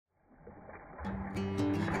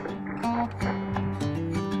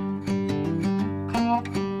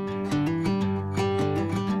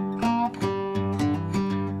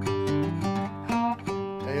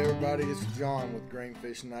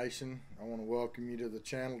Fish Nation. I want to welcome you to the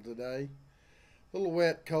channel today. A little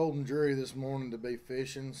wet, cold, and dreary this morning to be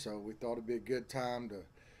fishing, so we thought it'd be a good time to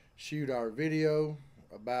shoot our video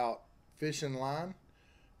about fishing line.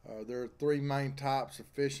 There are three main types of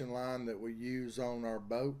fishing line that we use on our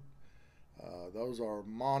boat. Those are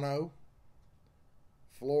mono,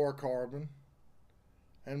 fluorocarbon,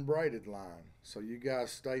 and braided line. So you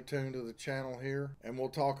guys stay tuned to the channel here and we'll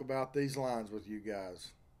talk about these lines with you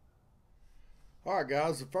guys. Alright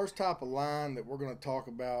guys, the first type of line that we're going to talk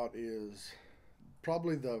about is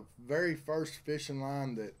probably the very first fishing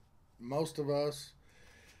line that most of us,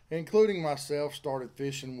 including myself, started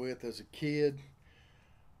fishing with as a kid.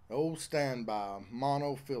 Old standby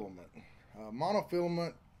monofilament.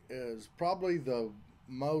 Monofilament is probably the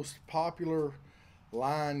most popular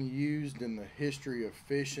line used in the history of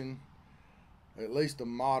fishing, at least the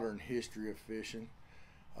modern history of fishing.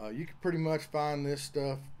 You can pretty much find this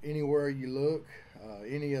stuff anywhere you look,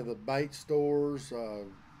 any of the bait stores.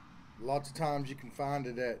 Lots of times you can find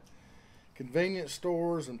it at convenience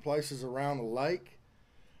stores and places around the lake.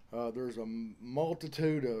 There's a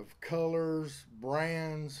multitude of colors,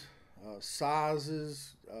 brands,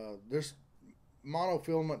 sizes. This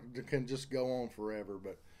monofilament can just go on forever,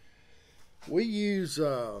 but we use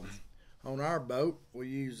on our boat, we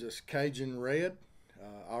use this Cajun red.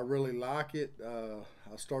 I really like it.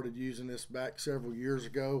 I started using this back several years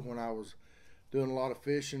ago when I was doing a lot of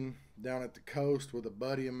fishing down at the coast with a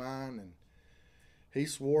buddy of mine, and he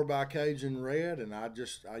swore by Cajun red, and I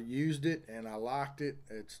used it and I liked it.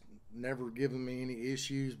 It's never given me any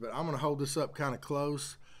issues, but I'm going to hold this up kind of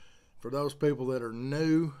close for those people that are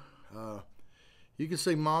new. You can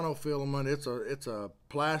see monofilament. It's a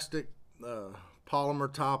plastic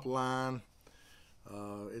polymer top line.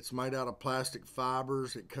 It's made out of plastic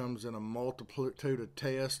fibers. It comes in a multitude of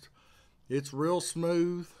tests. It's real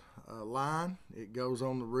smooth line. It goes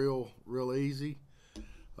on the real easy.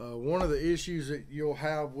 One of the issues that you'll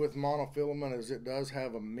have with monofilament is it does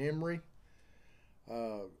have a memory.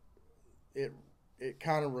 It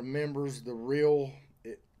kind of remembers the reel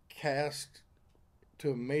it casts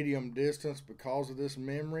to a medium distance because of this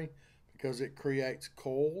memory, because it creates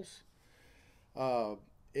coils.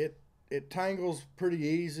 It tangles pretty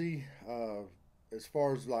easy as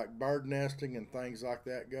far as like bird nesting and things like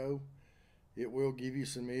that go. It will give you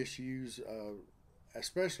some issues,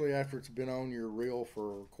 especially after it's been on your reel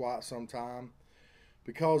for quite some time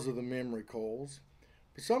because of the memory coils.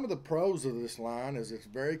 But some of the pros of this line is it's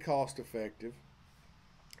very cost effective.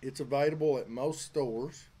 It's available at most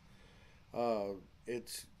stores.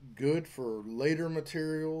 It's good for leader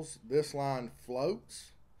materials. This line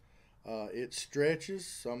floats. It stretches,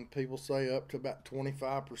 some people say up to about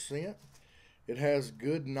 25%. It has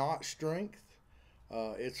good knot strength.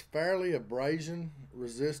 It's fairly abrasion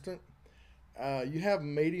resistant. You have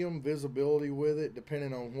medium visibility with it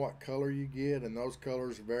depending on what color you get, and those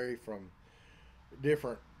colors vary from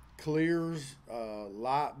different clears,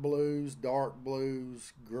 light blues, dark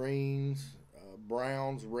blues, greens,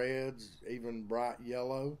 browns, reds, even bright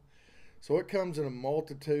yellow. So it comes in a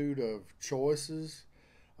multitude of choices.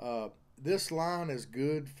 This line is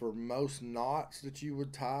good for most knots that you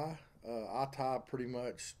would tie. I tie pretty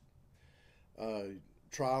much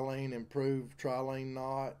trilene, improved trilene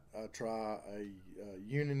knot. I try a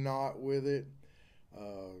union knot with it.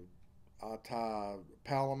 I tie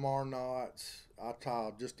Palomar knots. I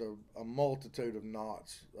tie just a multitude of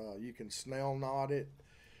knots. You can snell knot it.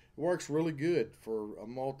 It works really good for a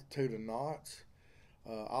multitude of knots.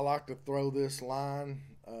 I like to throw this line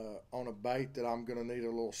on a bait that I'm going to need a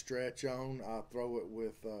little stretch on. I throw it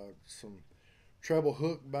with some treble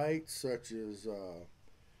hook baits such as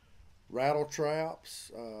rattle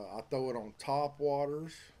traps. I throw it on top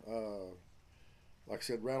waters. Like I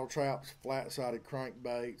said, rattle traps, flat-sided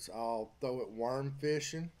crankbaits. I'll throw it worm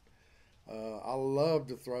fishing. I love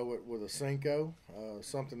to throw it with a Senko,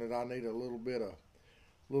 something that I need a little bit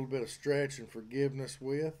of stretch and forgiveness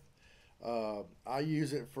with. I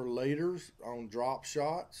use it for leaders on drop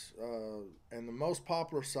shots, and the most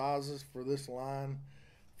popular sizes for this line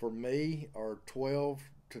for me are 12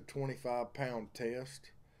 to 25 pound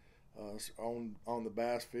test. On the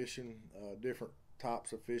bass fishing, different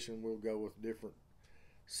types of fishing will go with different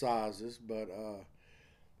sizes, but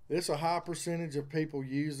it's a high percentage of people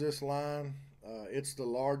use this line. It's the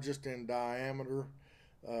largest in diameter.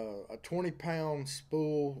 A 20-pound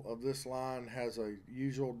spool of this line has a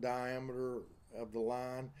usual diameter of the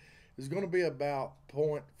line is going to be about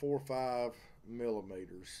 0.45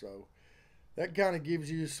 millimeters. So that kind of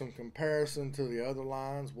gives you some comparison to the other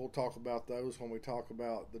lines. We'll talk about those when we talk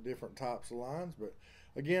about the different types of lines, but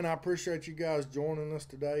Again, I appreciate you guys joining us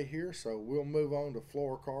today here, so we'll move on to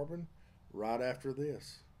fluorocarbon right after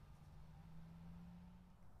this.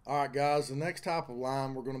 All right, guys, the next type of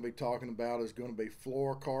line we're going to be talking about is going to be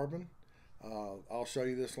fluorocarbon. I'll show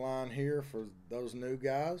you this line here for those new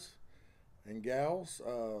guys and gals.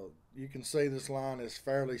 You can see this line is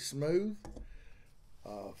fairly smooth,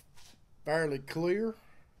 fairly clear.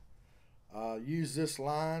 Use this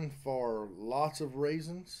line for lots of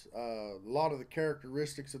reasons. A lot of the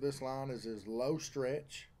characteristics of this line is low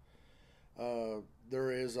stretch.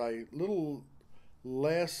 There is a little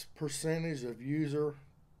less percentage of user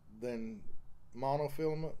than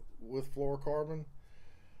monofilament with fluorocarbon.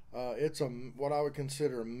 It's what I would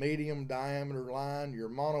consider a medium diameter line. Your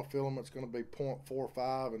monofilament is going to be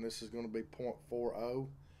 0.45 and this is going to be 0.40.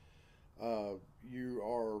 You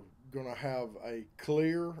are going to have a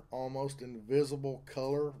clear, almost invisible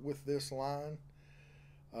color with this line.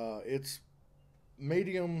 It's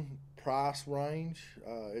medium price range.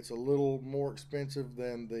 It's a little more expensive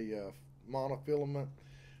than the monofilament,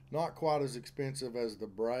 not quite as expensive as the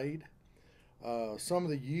braid. Some of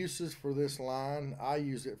the uses for this line, I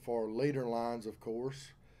use it for leader lines, of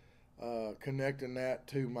course, connecting that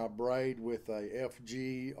to my braid with a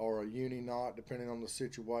FG or a uni knot, depending on the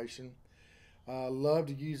situation. I love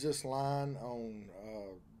to use this line on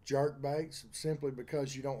jerk baits simply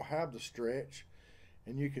because you don't have the stretch,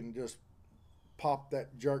 and you can just pop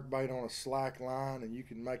that jerk bait on a slack line and you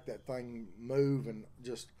can make that thing move and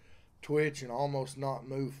just twitch and almost not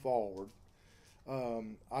move forward.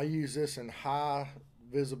 I use this in high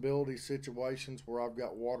visibility situations where I've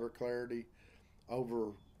got water clarity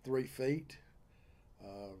over 3 feet,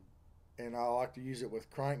 and I like to use it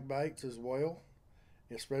with crankbaits as well,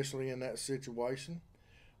 especially in that situation.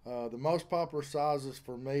 The most popular sizes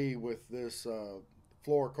for me with this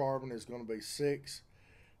fluorocarbon is going to be 6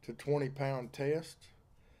 to 20 pound test.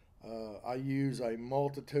 I use a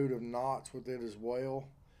multitude of knots with it as well.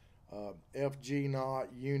 FG knot,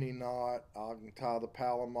 uni knot, I can tie the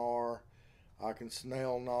Palomar, I can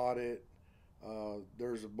snail knot it,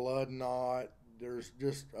 there's a blood knot, there's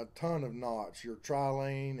just a ton of knots, your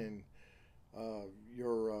trilene and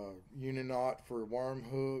your uni knot for worm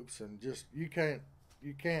hooks, and just you can't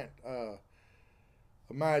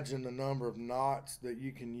imagine the number of knots that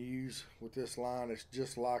you can use with this line. It's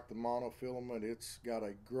just like the monofilament. It's got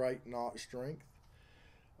a great knot strength.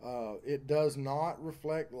 It does not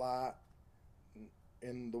reflect light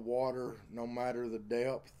in the water no matter the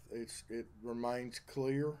depth. It remains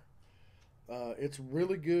clear. It's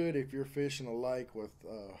really good if you're fishing a lake with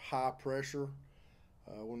high pressure.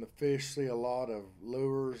 When the fish see a lot of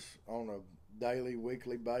lures on a daily,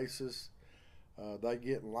 weekly basis, they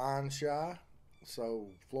get line shy. So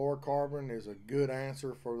fluorocarbon is a good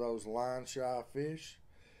answer for those line shy fish.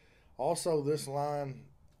 Also, this line,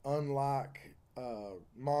 unlike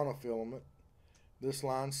monofilament, this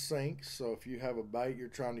line sinks. So if you have a bait you're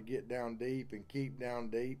trying to get down deep and keep down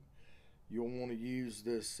deep, you'll want to use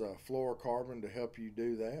this fluorocarbon to help you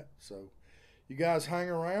do that. So you guys hang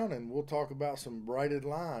around and we'll talk about some braided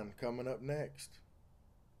line coming up next.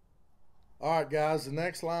 All right, guys, the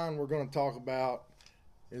next line we're going to talk about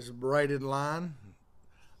is a braided line.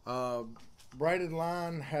 Braided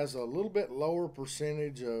line has a little bit lower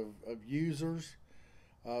percentage of users.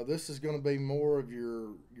 This is going to be more of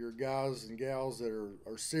your guys and gals that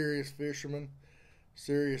are serious fishermen,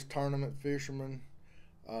 serious tournament fishermen.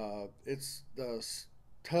 It's the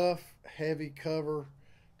tough, heavy cover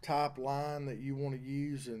type line that you want to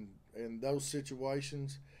use in those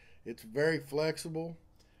situations. It's very flexible.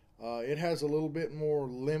 It has a little bit more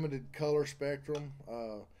limited color spectrum.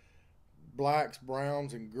 Blacks,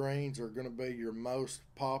 browns, and greens are going to be your most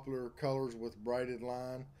popular colors with braided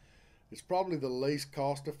line. It's probably the least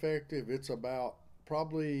cost effective. It's about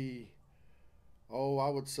probably, I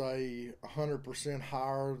would say 100%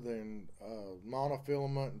 higher than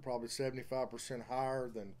monofilament and probably 75% higher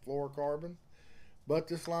than fluorocarbon. But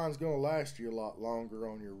this line's going to last you a lot longer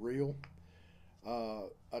on your reel.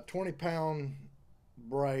 A 20 pound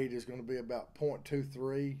braid is going to be about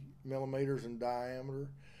 0.23 millimeters in diameter.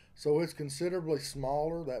 So it's considerably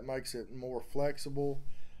smaller. That makes it more flexible.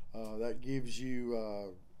 That gives you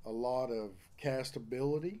a lot of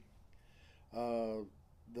castability.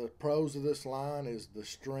 The pros of this line is the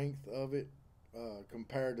strength of it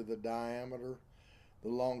compared to the diameter, the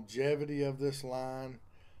longevity of this line,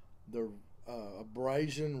 the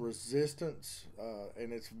abrasion resistance,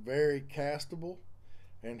 and it's very castable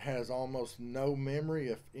and has almost no memory,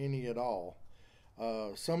 if any at all.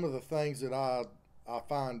 Some of the things that I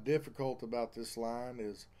find difficult about this line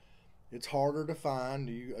is it's harder to find.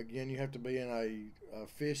 You have to be in a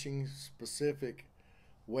fishing specific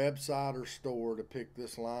website or store to pick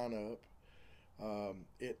this line up.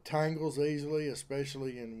 It tangles easily,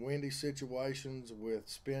 especially in windy situations with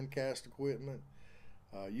spin cast equipment.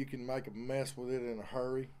 You can make a mess with it in a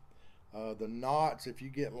hurry. The knots, if you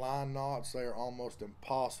get line knots, they are almost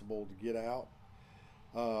impossible to get out.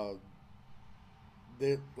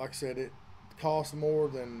 Like I said, it costs more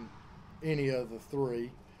than any of the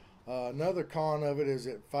three. Another con of it is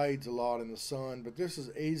it fades a lot in the sun, but this is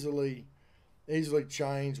easily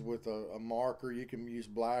changed with a marker. You can use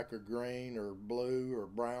black or green or blue or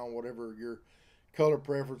brown, whatever your color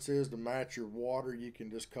preference is to match your water. You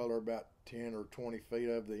can just color about 10 or 20 feet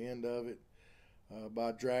of the end of it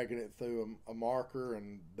by dragging it through a marker,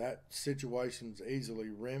 and that situation's easily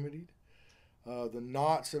remedied. The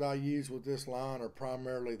knots that I use with this line are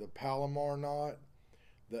primarily the Palomar knot,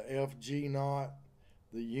 the FG knot,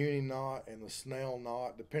 the uni knot, and the snail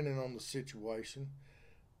knot, depending on the situation.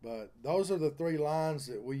 But those are the three lines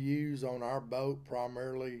that we use on our boat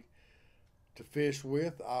primarily to fish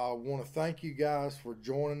with. I want to thank you guys for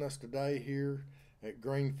joining us today here at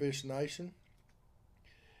Greenfish Nation.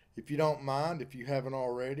 If you don't mind, if you haven't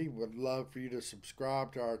already, would love for you to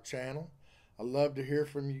subscribe to our channel. I love to hear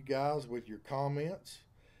from you guys with your comments.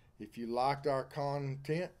 If you liked our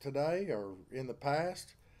content today or in the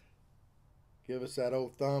past, give us that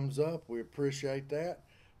old thumbs up. We appreciate that.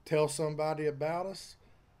 Tell somebody about us.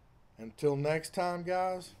 Until next time,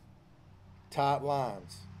 guys, tight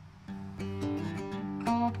lines.